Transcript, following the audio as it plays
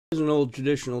There's an old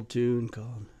traditional tune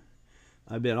called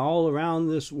I've Been All Around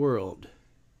This World.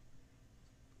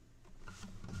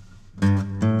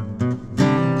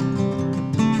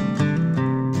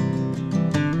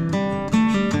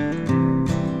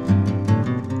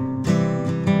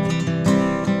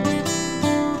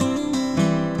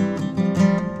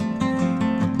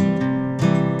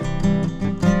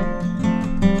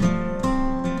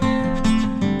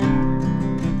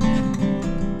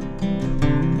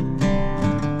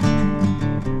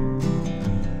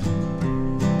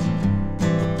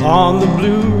 On the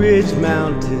Blue Ridge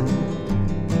Mountain,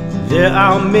 there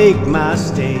I'll make my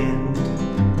stand.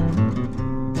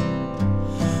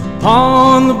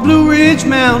 On the Blue Ridge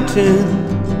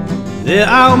Mountain, there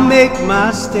I'll make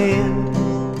my stand.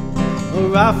 A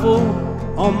rifle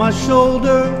on my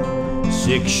shoulder,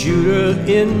 6-shooter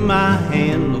in my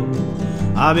hand.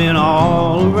 Lord, I've been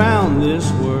all around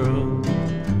this world.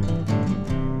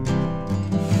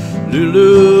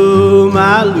 Lulu,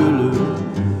 my Lulu,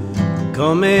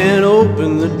 come and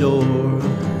open the door.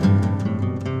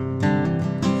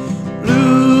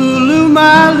 Lulu,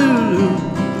 my Lulu,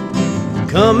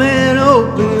 come and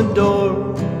open the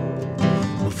door.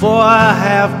 Before I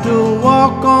have to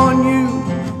walk on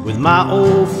you with my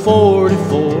old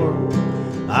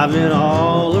 44. I've been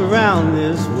all around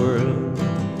this world.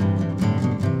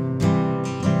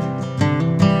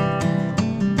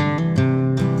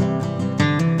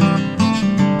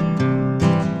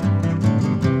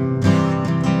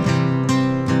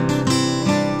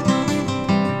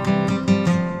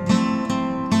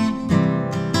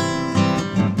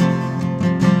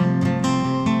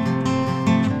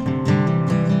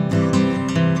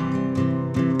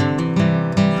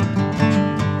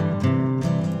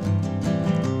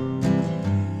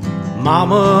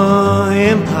 Mama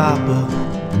and Papa,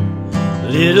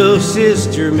 little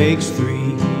sister makes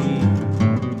 3.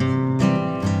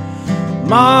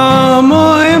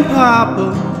 Mama and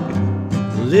Papa,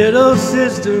 little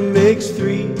sister makes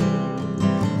 3.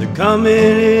 They're coming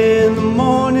in the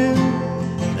morning,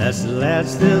 that's the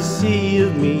last they'll see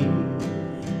of me.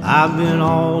 I've been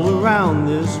all around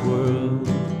this world.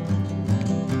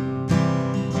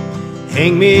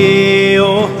 Hang me,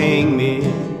 oh hang me,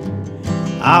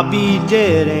 I'll be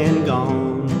dead and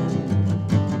gone.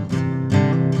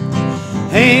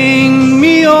 Hang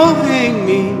me, oh hang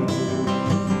me,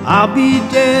 I'll be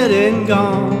dead and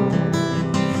gone.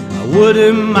 I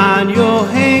wouldn't mind your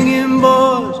hanging,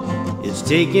 boys, it's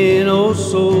taken oh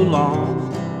so long.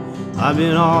 I've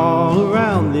been all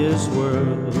around this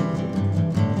world.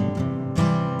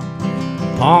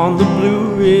 On the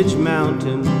Blue Ridge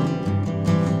Mountain,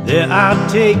 there I'll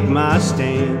take my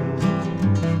stand.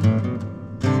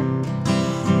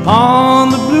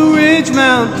 On the Blue Ridge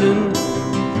Mountain,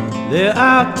 there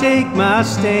I'll take my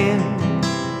stand.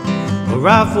 A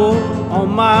rifle on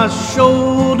my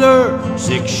shoulder,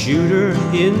 6-shooter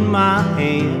in my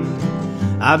hand.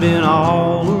 I've been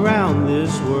all around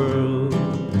this world.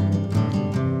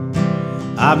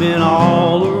 I've been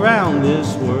all around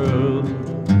this world.